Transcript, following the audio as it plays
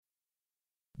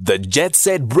The Jet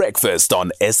Set Breakfast on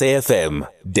SAFM.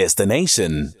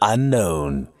 Destination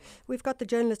unknown. We've got the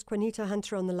journalist Qaanitah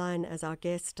Hunter on the line as our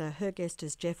guest. Her guest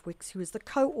is Jeff Wicks, who is the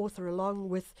co-author, along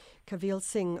with Kavil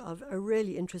Singh, of a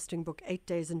really interesting book, 8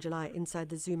 Days in July, Inside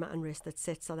the Zuma Unrest That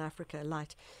Set South Africa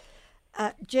Alight.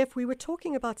 Jeff, we were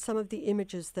talking about some of the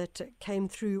images that came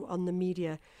through on the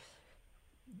media.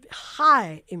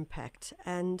 High impact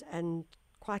and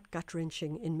quite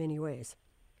gut-wrenching in many ways.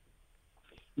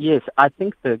 Yes, I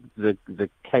think the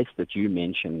case that you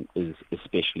mentioned is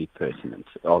especially pertinent,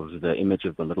 of the image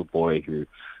of the little boy who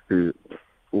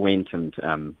went and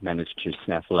managed to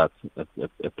snaffle up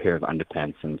a pair of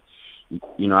underpants. And,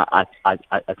 you know, I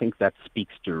think that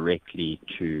speaks directly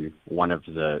to one of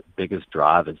the biggest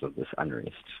drivers of this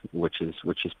unrest, which is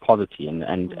poverty.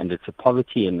 And it's a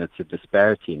poverty and it's a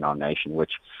disparity in our nation,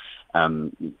 which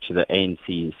to the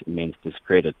ANC's immense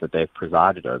discredit, that they've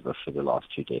presided over for the last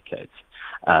 2 decades.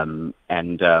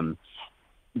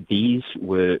 These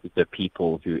were the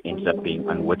people who ended up being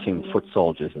unwitting foot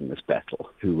soldiers in this battle,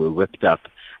 who were whipped up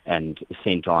and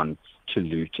sent on to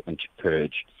loot and to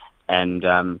purge. And,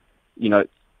 you know,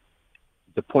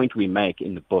 the point we make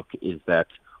in the book is that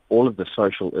all of the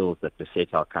social ills that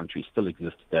beset our country still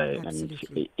exist today.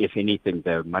 Absolutely. And if anything,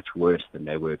 they're much worse than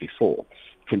they were before,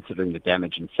 considering the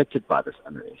damage inflicted by this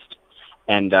unrest.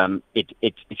 And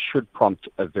it should prompt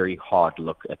a very hard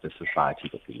look at the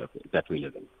society that we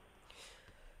live in.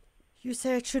 You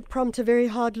say it should prompt a very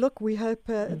hard look. We hope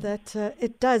that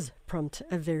it does prompt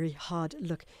a very hard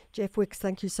look. Jeff Wicks,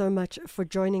 thank you so much for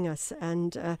joining us,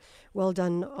 and well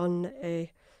done on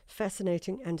a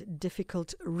fascinating and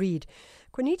difficult read.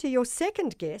 Qaanitah, your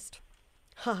second guest,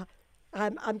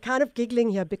 I'm kind of giggling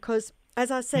here because, as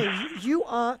I say, you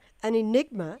are an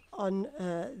enigma on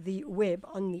the web,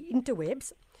 on the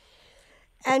interwebs.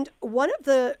 And one of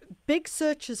the big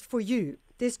searches for you,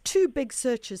 there's two big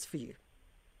searches for you.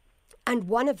 And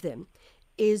one of them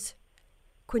is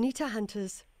Qaanitah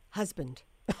Hunter's husband.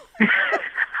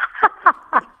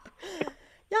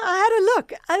 Yeah, I had a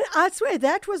look. I swear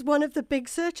that was one of the big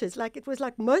searches. Like, it was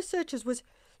like most searches was,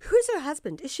 who's her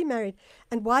husband? Is she married?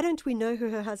 And why don't we know who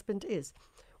her husband is?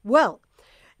 Well,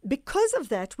 because of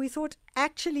that, we thought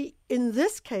actually in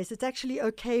this case, it's actually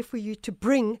okay for you to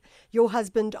bring your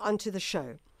husband onto the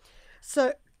show.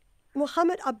 So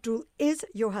Mohammed ABDUL is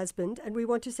your husband, and we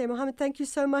want to say, Mohammed, thank you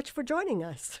so much for joining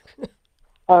us.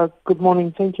 Good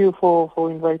morning. Thank you for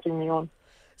inviting me on.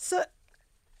 So,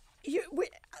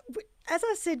 as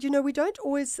I said, you know, we don't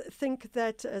always think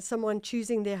that someone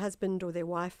choosing their husband or their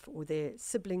wife or their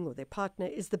sibling or their partner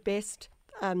is the best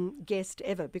guest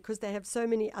ever, because they have so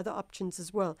many other options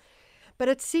as well. But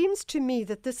it seems to me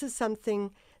that this is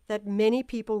something that many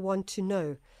people want to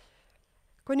know.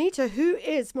 Qaanitah, who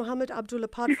is Mohammed ABDUL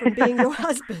apart from being your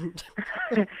husband?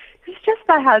 He's just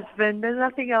my husband. There's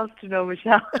nothing else to know,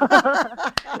 Michelle.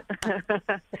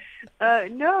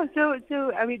 No, so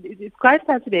I mean, it's quite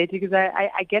fascinating because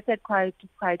I get that quite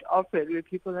often, where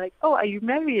people are like, "Oh, are you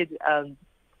married?"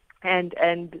 And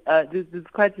there's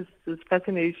quite this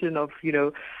fascination of, you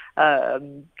know,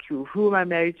 who am I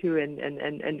married to, and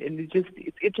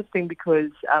it's interesting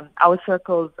because our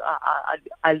circles are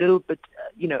a little bit,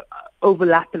 you know,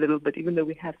 overlap a little bit, even though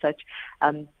we have such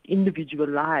individual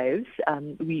lives.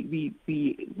 We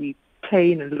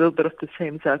play in a little bit of the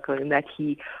same circle, in that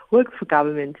he works for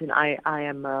government and I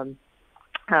am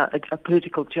a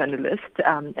political journalist,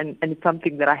 and it's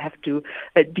something that I have to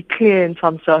declare in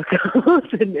some circles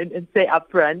and say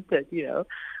upfront that, you know,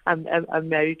 I'm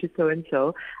married to so and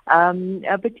so.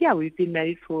 But yeah, we've been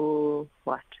married for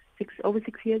over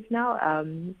 6 years now,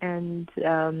 and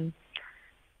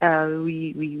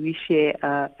we share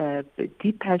a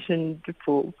deep passion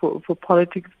for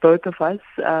politics, both of us.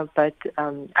 But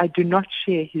I do not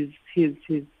share his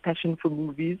passion for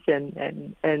movies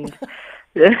and and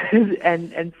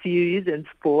series and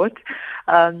sport.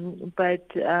 But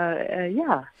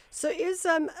yeah. So is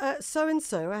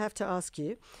so-and-so, I have to ask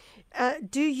you,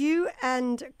 do you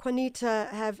and Qaanitah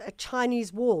have a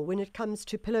Chinese wall when it comes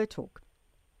to pillow talk?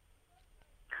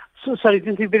 So sorry,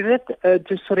 just repeat that.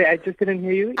 Sorry, I just didn't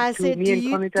hear you. I said, do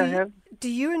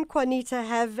you and Qaanitah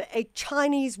have a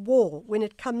Chinese wall when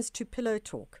it comes to pillow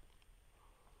talk?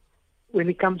 When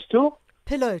it comes to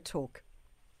pillow talk.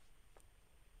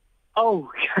 Oh,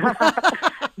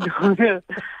 no.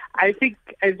 I think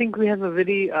we have a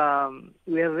very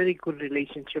good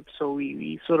relationship. So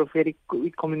we sort of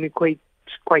we communicate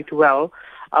quite well.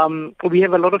 we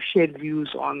have a lot of shared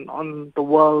views on the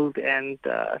world and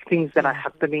things that are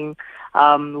happening.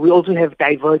 We also have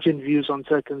divergent views on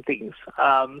certain things.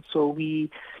 So we,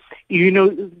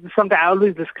 sometimes I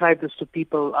always describe this to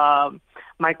people.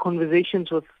 My conversations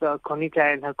with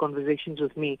Qaanitah and her conversations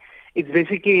with me, it's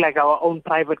basically like our own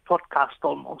private podcast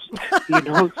almost,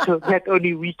 so that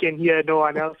only we can hear, no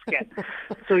one else can.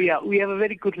 So yeah, we have a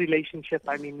very good relationship.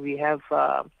 I mean, we have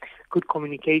good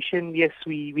communication. Yes,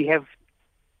 we have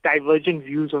divergent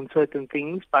views on certain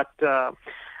things, but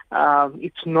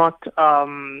it's not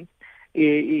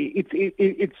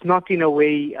it's not in a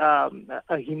way a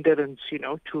hindrance,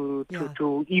 to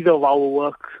either of our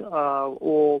work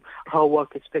or her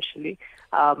work especially.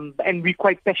 And we're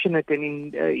quite passionate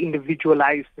and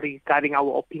individualized regarding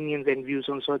our opinions and views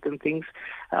on certain things,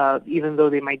 even though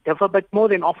they might differ. But more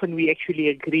than often, we actually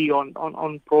agree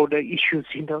on broader issues,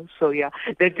 So yeah,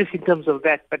 that's just in terms of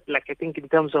that. But I think in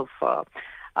terms of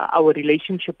our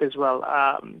relationship as well,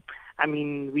 I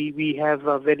mean, we have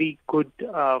a very good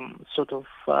sort of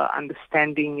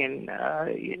understanding and,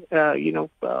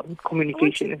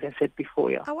 communication, as I said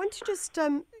before, yeah. I want to just,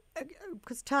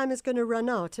 because time is going to run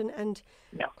out, and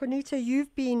Qaanitah,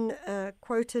 you've been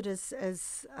quoted as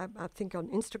I think on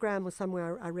Instagram or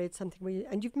somewhere I read something,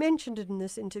 and you've mentioned it in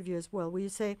this interview as well, where you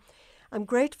say, "I'm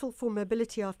grateful for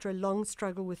mobility after a long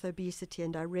struggle with obesity,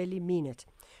 and I really mean it.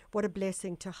 What a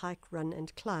blessing to hike, run,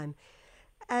 and climb."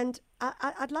 And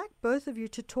I'd like both of you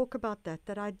to talk about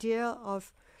that idea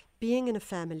of being in a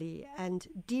family and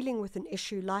dealing with an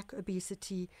issue like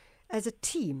obesity as a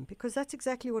team, because that's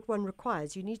exactly what one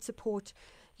requires. You need support,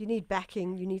 you need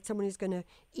backing, you need someone who's going to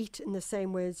eat in the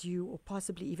same way as you or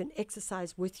possibly even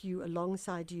exercise with you,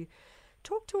 alongside you.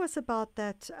 Talk to us about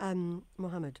that,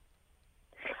 Mohammed.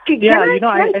 Can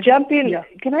I jump in? Yeah.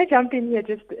 Can I jump in here,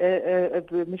 just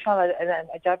Michelle? And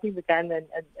I jump in with Dan, and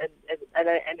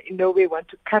I in no way want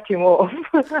to cut him off.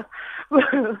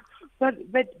 but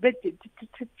to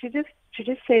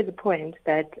just say the point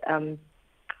that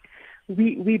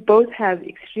we both have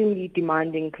extremely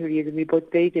demanding careers, and we're both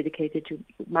very dedicated to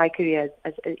my career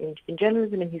as in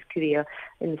journalism and his career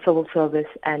in the civil service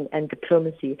and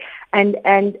diplomacy, and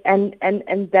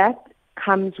that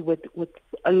comes with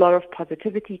a lot of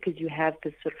positivity, because you have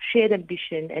this sort of shared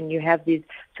ambition and you have these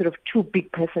sort of two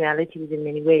big personalities in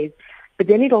many ways. But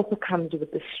then it also comes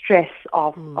with the stress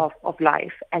of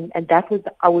life. And that was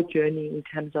our journey in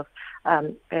terms of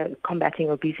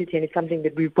combating obesity. And it's something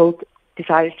that we both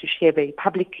decided to share very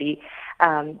publicly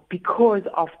because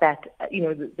of that,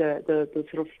 the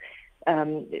sort of,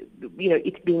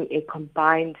 it being a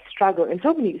combined struggle, and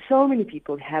so many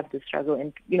people have the struggle,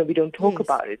 and we don't talk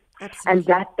about it.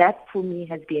 Absolutely. And that for me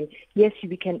has been, yes,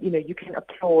 you can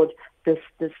applaud this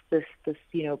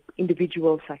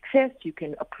individual success. You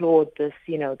can applaud this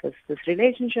this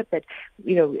relationship that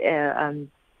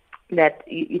that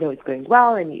is going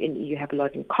well, and you have a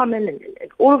lot in common, and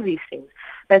all of these things.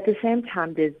 But at the same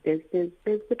time, there's the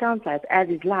downsides, as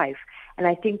is life. And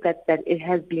I think that it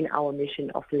has been our mission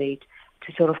of late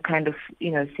to sort of kind of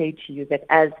say to you that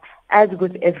as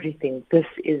with everything, this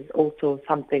is also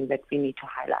something that we need to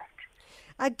highlight.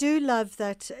 I do love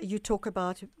that you talk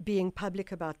about being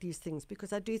public about these things,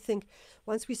 because I do think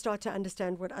once we start to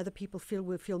understand what other people feel,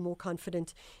 we'll feel more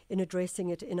confident in addressing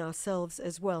it in ourselves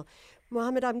as well.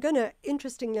 Mohammed, I'm going to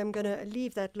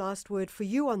leave that last word for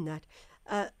you on that.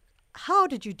 How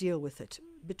did you deal with it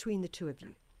between the two of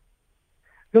you?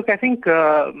 Look, I think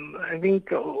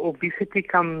obesity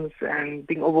comes, and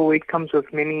being overweight comes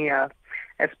with many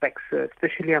aspects,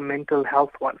 especially a mental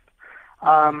health one.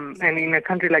 And in a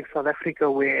country like South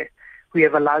Africa, where we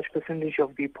have a large percentage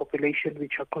of the population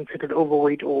which are considered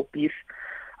overweight or obese,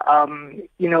 it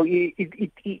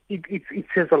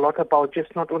says a lot about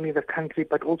just not only the country,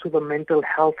 but also the mental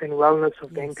health and wellness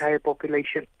of the entire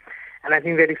population. And I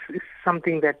think that is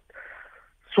something that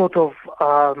sort of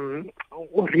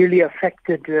really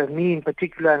affected me in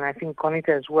particular, and I think Qaanitah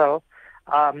as well.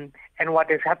 And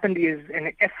what has happened is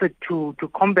an effort to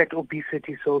combat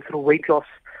obesity, so through weight loss,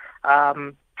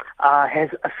 has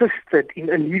assisted in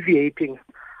alleviating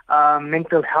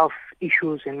mental health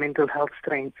issues and mental health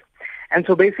strains. And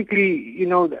so basically,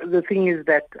 the thing is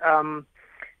that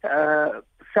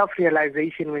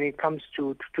self-realization when it comes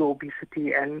to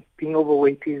obesity and being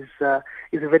overweight is a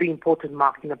very important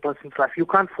mark in a person's life. You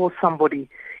can't force somebody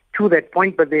to that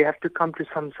point, but they have to come to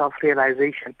some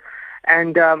self-realization.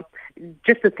 And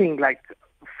just the thing like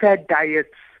fad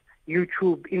diets,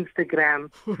 YouTube,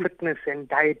 Instagram, fitness and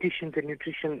dietitians and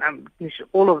nutrition,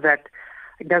 all of that,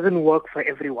 it doesn't work for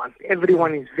everyone.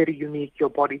 Everyone is very unique, your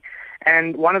body.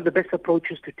 And one of the best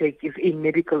approaches to take is a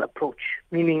medical approach,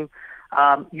 meaning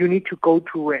you need to go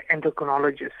to an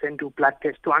endocrinologist and do blood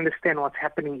tests to understand what's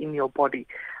happening in your body.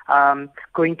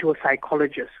 Going to a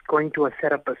psychologist, going to a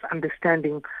therapist,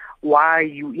 understanding why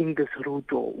you in this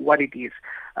route or what it is.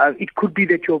 It could be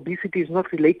that your obesity is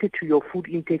not related to your food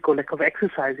intake or lack of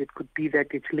exercise. It could be that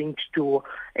it's linked to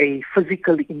a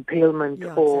physical impairment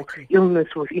or illness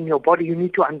within your body. You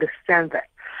need to understand that.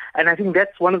 And I think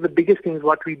that's one of the biggest things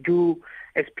what we do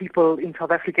as people in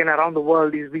South Africa and around the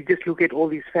world is we just look at all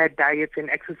these fad diets and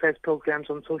exercise programs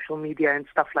on social media and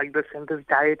stuff like this and this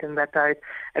diet and that diet.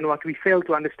 And what we fail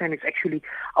to understand is actually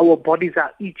our bodies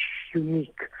are each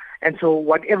unique. And so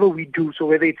whatever we do, so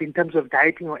whether it's in terms of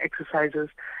dieting or exercises,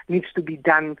 needs to be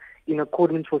done in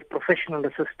accordance with professional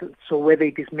assistance. So whether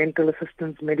it is mental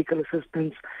assistance, medical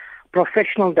assistance,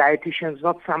 professional dietitians,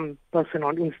 not some person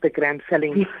on Instagram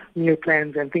selling meal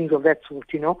plans and things of that sort,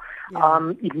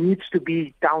 It needs to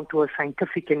be down to a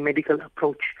scientific and medical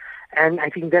approach. And I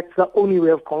think that's the only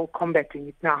way of combating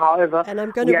it. Now, however, and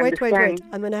I'm going to wait.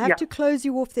 I'm going to have to close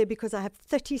you off there because I have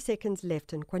 30 seconds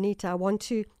left. And Qaanitah, I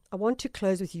want to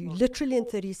close with you literally in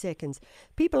 30 seconds.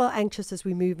 People are anxious as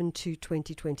we move into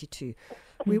 2022.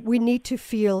 We need to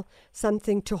feel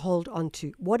something to hold on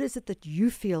to. What is it that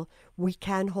you feel we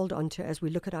can hold on to as we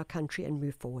look at our country and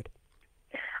move forward?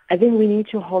 I think we need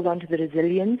to hold on to the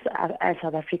resilience as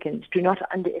South Africans. Do not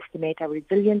underestimate our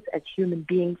resilience as human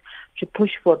beings to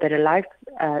push for a better life.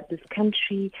 This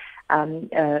country,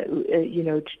 to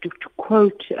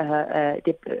quote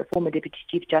former Deputy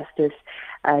Chief Justice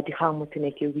Dikgang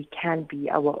Motseneke, we can be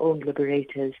our own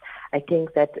liberators. I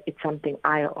think that it's something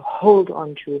I hold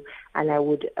on to, and I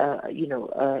would,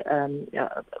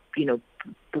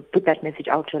 put that message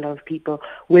out to a lot of people,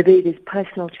 whether it is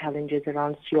personal challenges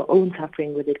around your own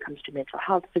suffering, whether it comes to mental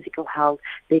health, physical health,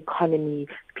 the economy,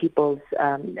 people's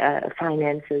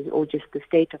finances, or just the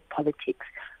state of politics.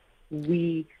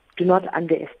 We do not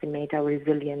underestimate our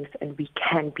resilience, and we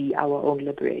can be our own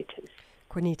liberators.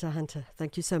 Qaanitah Hunter,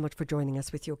 thank you so much for joining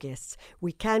us with your guests.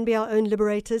 We can be our own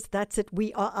liberators. That's it.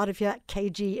 We are out of here.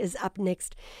 KG is up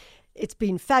next. It's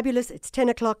been fabulous. It's 10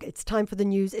 o'clock. It's time for the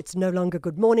news. It's no longer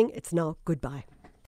good morning. It's now goodbye.